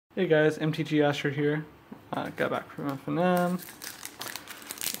Hey guys, MTG Asher here. Got back from FNM.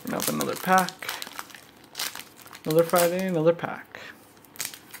 Open up another pack. Another Friday, another pack.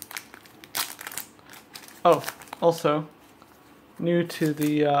 Oh, also, new to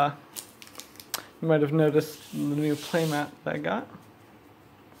the, you might have noticed the new playmat that I got.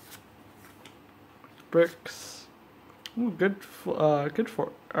 Bricks. Ooh, good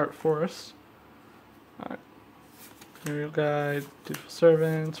for art forest. Alright. Material guide, dutiful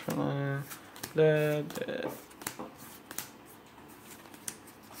servants, frontline, dead.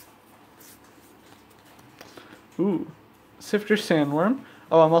 Ooh, Sifter Sandworm.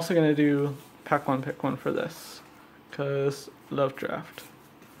 Oh, I'm also gonna do pack one, pick one for this, cause love draft.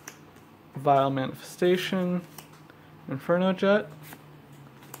 Vile Manifestation, Inferno Jet,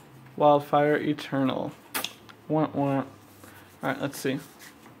 Wildfire Eternal. Want. Alright, let's see.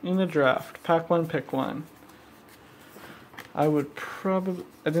 In the draft, pack one, pick one. I would probably,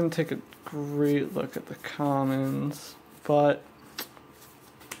 I didn't take a great look at the commons, but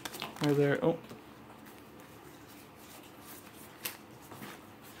are there, oh.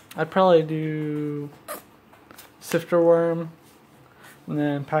 I'd probably do Sifter Worm, and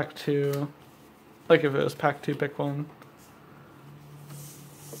then pack two, like if it was pack two, pick one.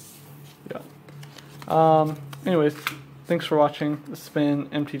 Yeah. Anyways, thanks for watching. This has been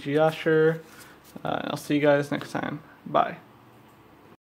MTG Asher. I'll see you guys next time. Bye.